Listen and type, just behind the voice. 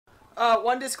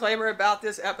One disclaimer about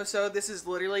this episode. This is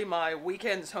literally my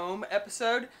weekends home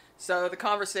episode. So the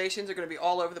conversations are going to be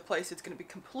all over the place. It's going to be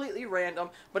completely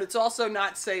random, but it's also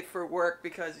not safe for work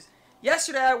because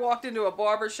yesterday I walked into a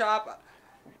barber shop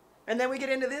and then we get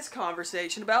into this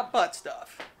conversation about butt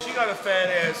stuff. She got a fat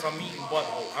ass, I'm eating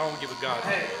butthole. I don't give a god.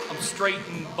 I'm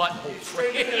straighting butthole.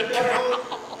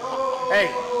 Hey,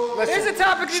 listen. Here's the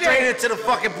topic today. Straight into the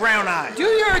fucking brown eye. Do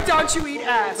you or don't you eat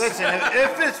ass? Listen,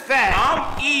 if it's fat,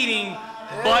 I'm eating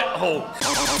butthole.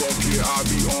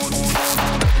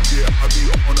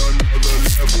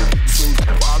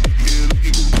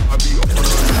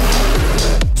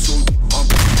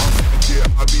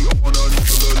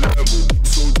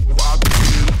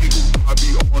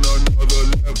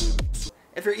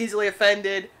 If you're easily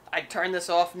offended, I'd turn this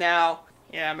off now.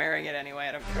 Yeah, I'm airing it anyway,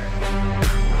 I don't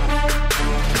care.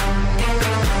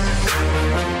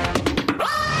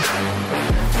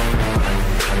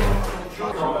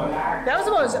 That was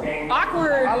the most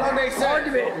awkward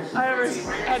argument I ever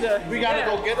had to... we gotta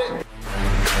go get it.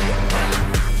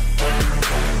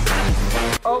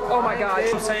 Oh my god.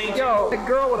 Yo, a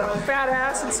girl with a fat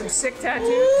ass and some sick tattoos.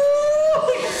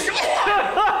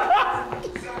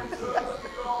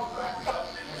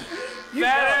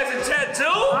 Fat ass and tattoo?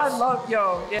 I love,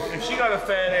 yo. Yeah. If she got a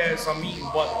fat ass, I'm eating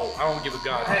butthole. I don't give a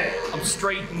god. I'm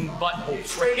straighting butthole.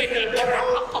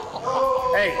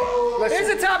 Hey, listen. Here's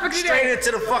the topic today. Straight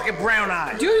into the fucking brown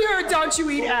eye. Do you or don't you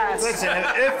eat ass? Listen,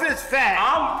 if it's fat,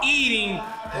 I'm eating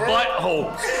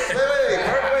butthole.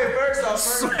 Wait, first off.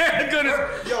 Swear to goodness,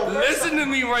 listen to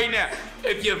me right now.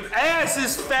 If your ass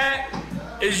is fat,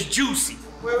 it's juicy.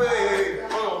 Wait.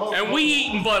 Hold on. And we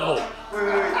eating butthole. Wait.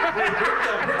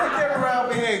 Get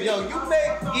around here. Yo, you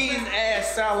make eating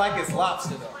ass sound like it's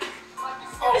lobster, though.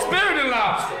 It's better than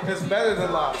lobster. It's better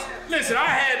than lobster. Listen, I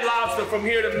had lobster from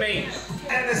here to Maine.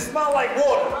 and it smell like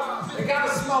water. It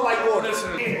gotta smell like water. Listen,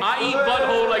 I eat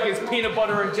butthole like it's peanut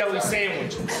butter and jelly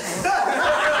sandwich.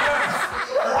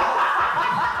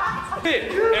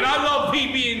 And I love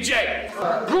PB&J.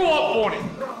 Grew up on it.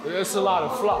 It's a lot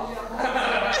of fluff.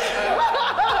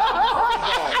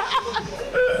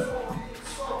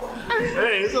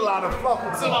 Hey, it's a lot of fluff.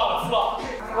 It's a lot of fluff.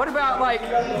 What about like?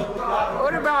 I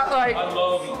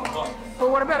love eating butthole. But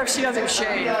what about if she doesn't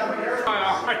shave?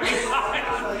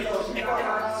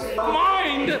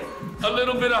 Mind a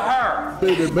little bit of hair.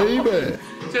 Baby.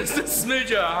 Just a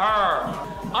smidge of hair.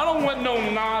 I don't want no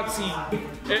Nazi.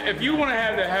 If you want to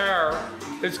have the hair,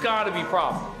 it's got to be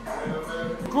proper.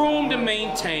 Groomed and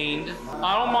maintained.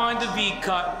 I don't mind the V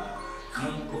cut.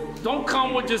 Don't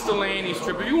come with just a landing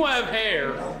strip. If you want to have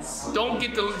hair, don't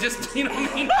get the, just, you know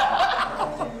what I mean?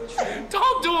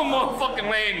 Don't do a motherfucking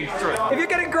landing strip. If you're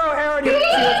gonna grow hair on your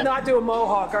head, let's not do a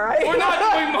mohawk, all right? We're not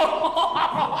doing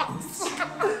mohawks.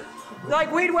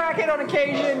 Like weed whack it on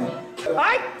occasion.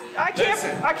 I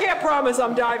can't promise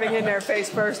I'm diving in there face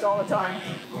first all the time.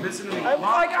 Listen to me. I'm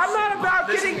not about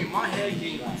Listen to getting. me. My head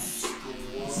game.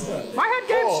 My head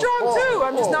game's strong too.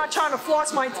 I'm just not trying to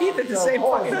floss my teeth at the same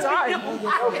fucking time.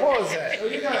 Pause that.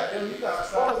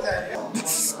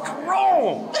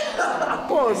 Strong.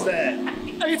 Pause that.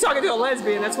 Are you talking to a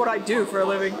lesbian? That's what I do for a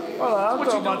living. Well, I'm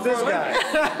talking about this guy.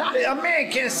 A man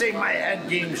can't say my head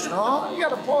game strong. You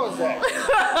gotta pause that.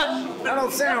 That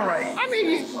don't sound right. I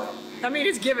mean,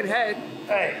 he's giving head.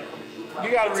 Hey,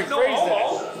 you gotta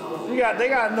rephrase that. They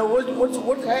gotta know what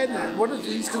head, what is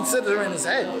he's considering his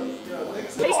head.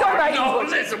 He's talking about No,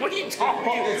 listen, what are you talking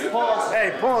about?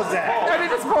 Hey, pause that. I mean,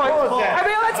 let's pause. that. I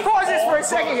mean, let's pause this for a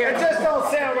second It here. just don't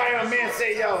sound right when a man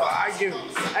say, yo, I give.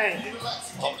 Hey,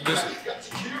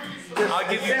 I'll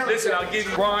give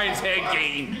you Brian's head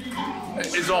game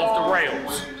is off the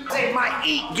rails. say my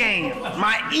eat game.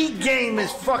 My eat game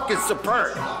is fucking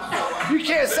superb. You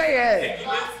can't say head.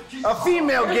 A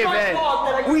female give head.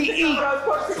 We eat.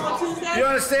 You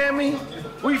understand me?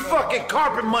 We fucking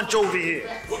carpet munch over here.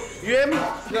 You hear me?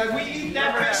 Like we eat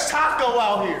that fish taco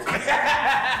out here.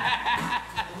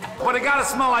 But it gotta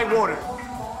smell like water.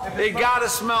 It gotta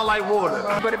smell like water.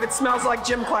 But if it smells like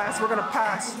gym class, we're gonna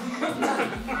pass.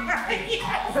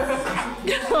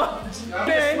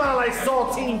 It smell like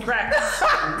saltine crackers.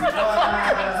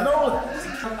 No,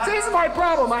 See, this is my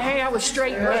problem. I hang out with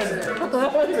straight men.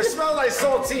 it smells like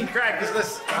saltine crackers.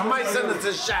 Listen, I might send it to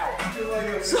the shower.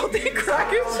 Salty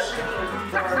crackers.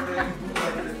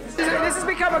 This has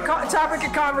become a topic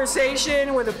of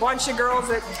conversation with a bunch of girls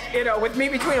that, with me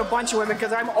between a bunch of women,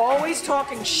 because I'm always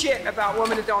talking shit about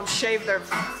women that don't shave their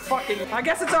fucking. I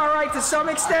guess it's all right to some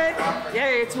extent. Yeah,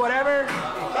 it's whatever.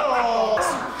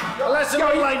 Unless you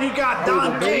look like you got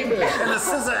Don King and a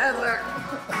scissor headlock.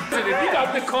 If you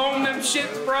got to comb them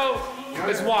shits, bro,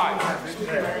 it's why.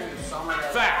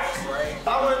 Fact.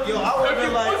 I would If have been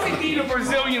you like, pussy need a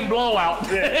Brazilian blowout,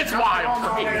 it's wild.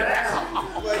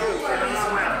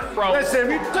 Bro,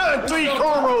 Listen, if you done 3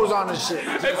 cornrows on this shit.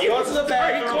 if you go to the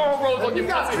bathroom. cornrows on You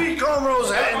your got pussy, 3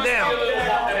 cornrows heading down.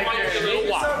 it might be a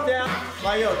little wild. Yourself down.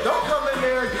 Like, yo, don't come in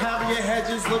there having your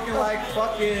hedges looking like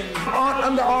fucking.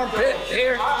 Under armpit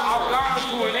here. I've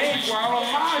gotten to an age where I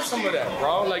don't mind some of that,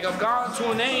 bro. Like, I've gotten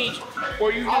to an age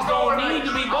where you just don't need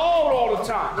to be bald all the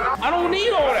time. I don't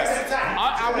need all that.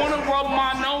 I want to rub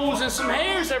my nose and some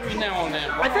hairs every now and then.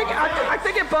 Bro. I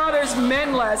think it bothers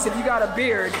men less if you got a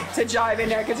beard to jive in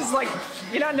there, because it's like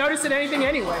you're not noticing anything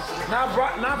anyway. Not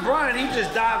Brian, he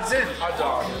just dives in. I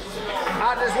dive.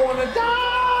 I just want to dive.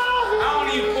 I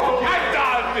don't even. I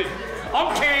dive in.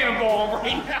 I'm cannonball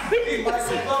right now.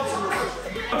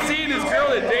 I'm seeing this girl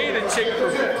that dated a chick for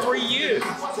 3 years.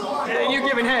 And you're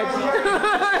giving head.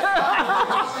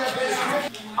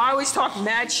 I always talk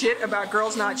mad shit about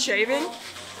girls not shaving.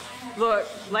 Look,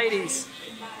 ladies,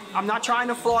 I'm not trying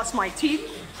to floss my teeth.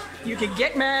 You can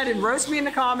get mad and roast me in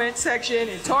the comment section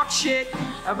and talk shit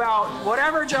about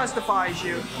whatever justifies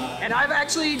you. And I've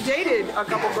actually dated a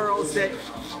couple girls that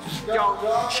don't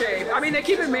shave. I mean, they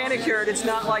keep it manicured. It's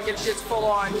not like it's just full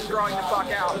on growing the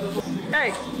fuck out.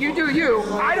 Hey, you do you.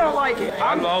 I don't like it.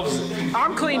 I'm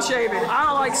clean shaven. I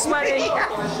don't like sweating.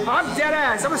 I'm dead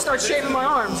ass. I'm gonna start shaving my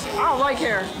arms. I don't like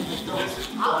hair.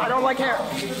 I don't like hair.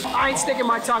 I ain't sticking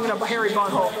my tongue in a hairy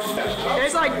butthole.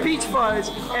 There's like peach fuzz,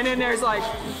 and then there's like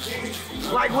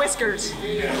whiskers.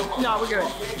 No, we're good.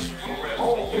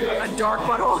 A dark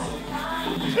butthole.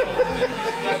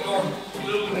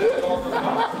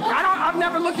 I've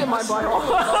never looked at my butthole.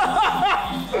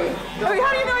 I mean,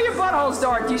 how do you know your butthole's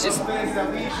dark? You just.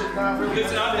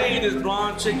 Listen, I dated this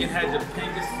blonde chick and had the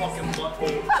pinkest fucking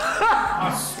butthole.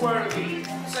 I swear to you. I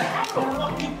said, how the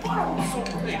fuck your butthole so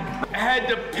pink? I had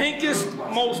the pinkest,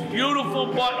 most beautiful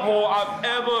butthole I've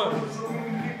ever.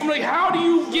 I'm like, how do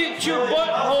you get your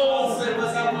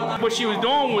butthole? What she was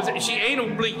doing was she anal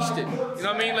bleached it. You know what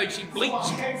I mean? Like she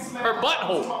bleached her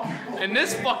butthole. And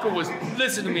this fucker was,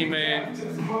 listen to me, man.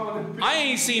 I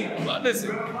ain't seen,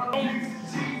 listen.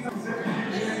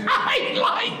 I ain't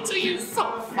lying to you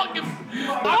so fucking. I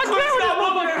couldn't stop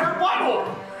looking at her butthole.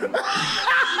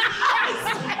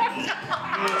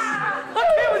 I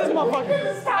with this motherfucker.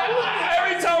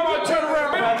 Every time I turn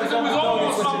around, because it was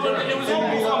almost unbelievable.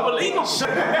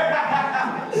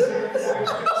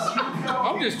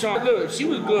 I'm just trying. Look, she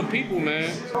was good people,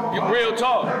 man. You real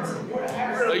talk.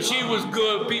 Like she was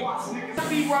good people.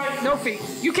 No feet.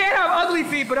 You can't have ugly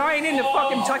feet, but I ain't into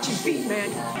fucking touching feet,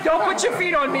 man. Don't put your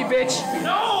feet on me, bitch.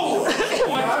 No.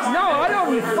 No, I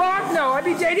don't. Fuck no. I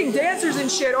be dating dancers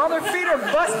and shit. All their feet are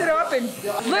busted up, and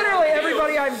literally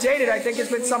everybody I've dated, I think, has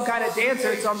been some kind of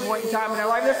dancer at some point in time in their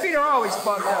life. Their feet are always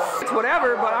fucked up. It's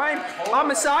whatever, but I'll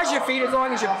massage your feet as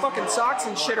long as your fucking socks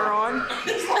and shit are on.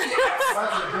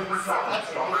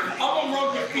 I'm gonna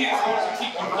rub your feet as long as you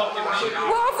keep your fucking shit.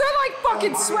 Well, if they're like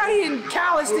fucking sweaty and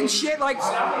calloused and shit, like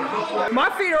my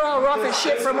feet are all rough as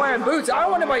shit from wearing boots. I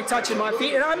don't want anybody touching my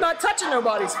feet, and I'm not touching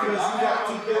nobody's feet.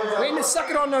 We ain't to suck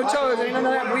it on no toes. Ain't none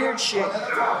of that weird shit.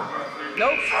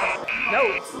 Nope.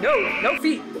 No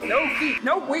feet. No feet.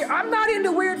 No weird. I'm not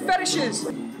into weird fetishes.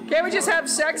 Can't we just have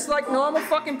sex like normal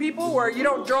fucking people, where you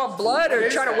don't draw blood or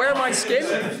try to wear my skin?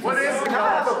 What is it?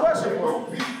 I have a question for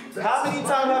you. How many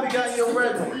times have you gotten your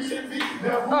red ones?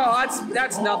 Oh,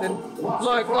 that's nothing.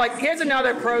 Look, like, here's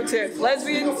another pro tip.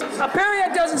 Lesbians, a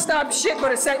period doesn't stop shit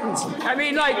but a sentence. I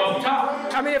mean, like,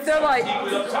 if they're like,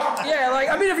 yeah, like,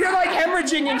 if you're like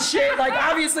hemorrhaging and shit, like,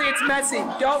 obviously it's messy.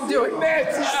 Don't do it, man.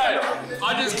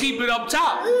 I just keep it up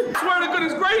top. Swear to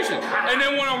goodness gracious. And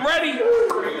then when I'm ready,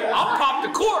 I'll pop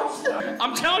the cork.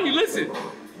 I'm telling you, listen.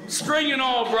 String and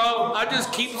all, bro. I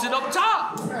just keeps it up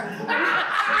top.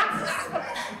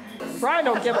 Brian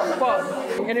don't give a fuck.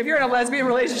 And if you're in a lesbian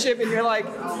relationship and you're like,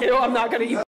 I'm not gonna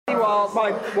eat while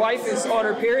my wife is on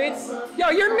her period, yo,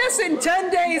 you're missing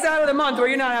 10 days out of the month where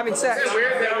you're not having sex.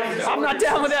 I'm not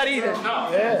down with that either.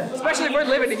 Especially if we're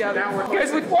living together.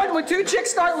 Because when two chicks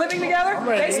start living together,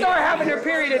 they start having their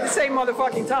period at the same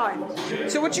motherfucking time.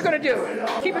 So what you gonna do?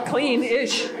 Keep it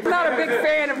clean-ish. I'm not a big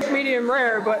fan of medium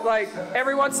rare, but like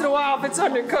every once in a while, if it's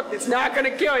undercooked, it's not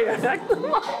gonna kill you.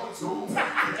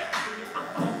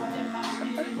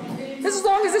 This as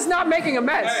long as it's not making a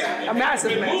mess. A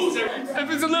massive mess. If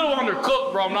it's a little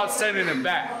undercooked, bro, I'm not sending it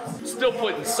back. Still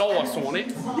putting sauce on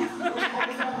it.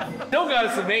 Still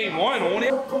got some A1 on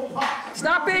it.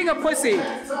 Stop being a pussy.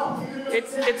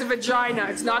 It's a vagina.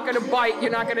 It's not gonna bite.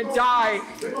 You're not gonna die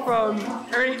from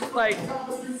like.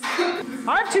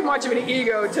 I have too much of an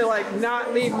ego to like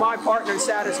not leave my partner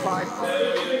satisfied.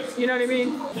 You know what I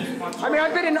mean? I mean,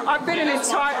 I've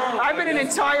been in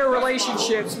entire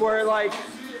relationships where like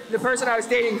the person I was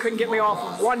dating couldn't get me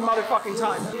off one motherfucking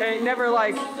time. But they never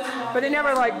like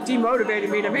demotivated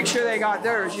me to make sure they got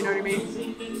theirs. You know what I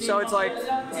mean? So it's like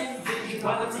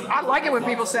I like it when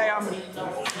people say I'm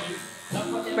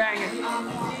banging.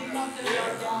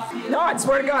 No, I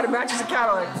swear to God, it matches a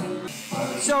Cadillac.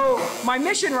 So my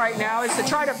mission right now is to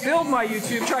try to build my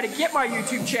YouTube, try to get my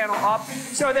YouTube channel up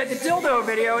so that the dildo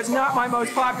video is not my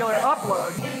most popular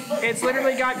upload. It's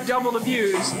literally got double the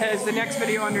views as the next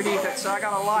video underneath it, so I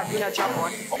got a lot to catch up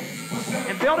on.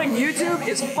 And building YouTube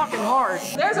is fucking hard.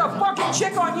 There's a fucking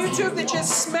chick on YouTube that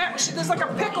just smacks, there's like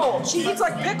a pickle. She eats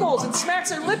like pickles and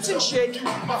smacks her lips and shit.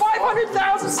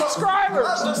 500,000 subscribers.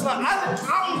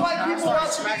 I don't like people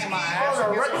watching smacking my ass.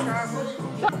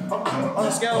 On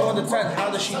a scale of 1 to 10,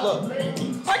 how does she look?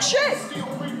 Like shit.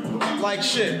 Like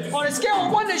shit. On a scale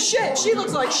of 1 to shit, she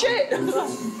looks like shit.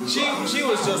 She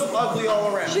was just ugly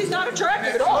all around. She's not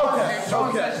attractive at all. Okay. She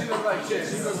looks like shit.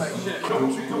 She looks like shit.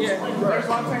 Yeah. There's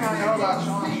one thing I know about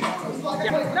Sean.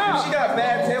 No. She got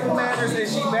bad table manners and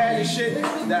she bad as shit.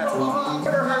 That's why. You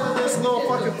ever heard of this little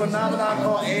fucking phenomenon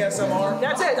called ASMR?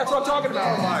 That's it. That's what I'm talking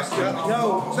about. Oh my god.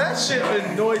 Yo, that shit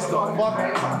annoys the fuck.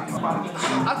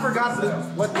 I forgot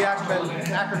what the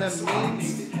acronym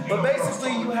means. But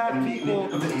basically, you have people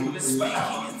speaking in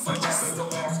such a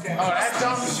That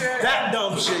dumb shit? That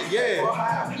dumb shit,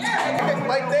 yeah.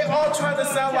 Like, they all trying to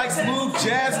sound like smooth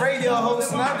jazz radio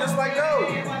hosts, and I'm just like,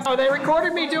 no. Oh, they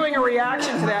recorded me doing a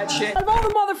reaction to that shit. Of all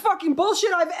the motherfucking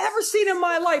bullshit I've ever seen in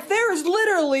my life, there is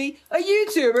literally a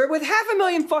YouTuber with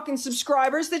 500,000 fucking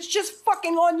subscribers that's just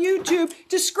fucking on YouTube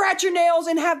to scratch her nails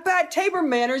and have bad table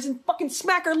manners and fucking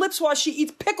smack her lips while she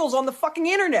eats pickles on the fucking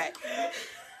internet.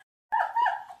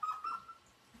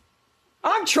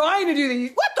 I'm trying to do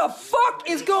these. What the fuck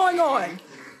is going on? And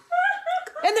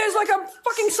there's like a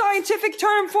fucking scientific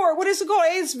term for it. What is it called?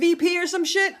 ASVP or some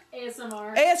shit?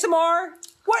 ASMR. ASMR?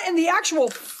 What in the actual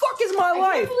fuck is my I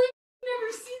life? can't believe I've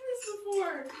never seen this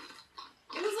before.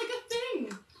 It was like a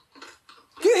thing.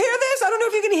 Do you hear this? I don't know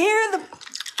if you can hear the...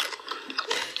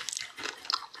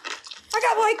 I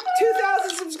got like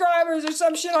 2,000 subscribers or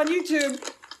some shit on YouTube.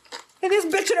 And this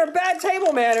bitch in her bad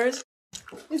table manners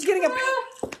is getting a...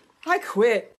 I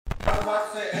quit.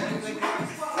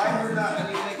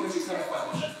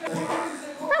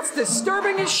 That's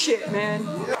disturbing as shit, man.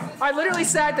 I literally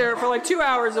sat there for like 2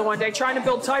 hours the one day trying to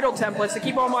build title templates to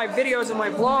keep all my videos and my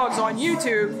vlogs on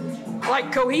YouTube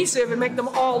like cohesive and make them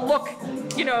all look,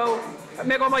 you know,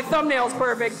 make all my thumbnails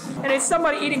perfect. And it's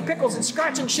somebody eating pickles and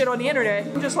scratching shit on the internet.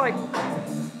 I'm just like...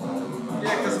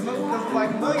 Yeah, because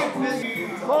like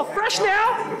million... All fresh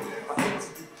now?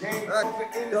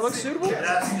 That looks suitable?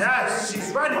 Yes,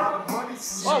 she's ready.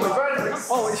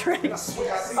 Always ready.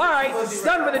 All right,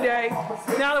 done for the day.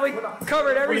 Now that we've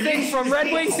covered everything from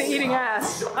Red Wings to eating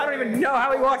ass, I don't even know how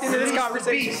we walked into this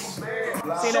conversation.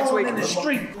 See you next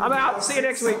week. I'm out. See you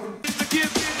next week.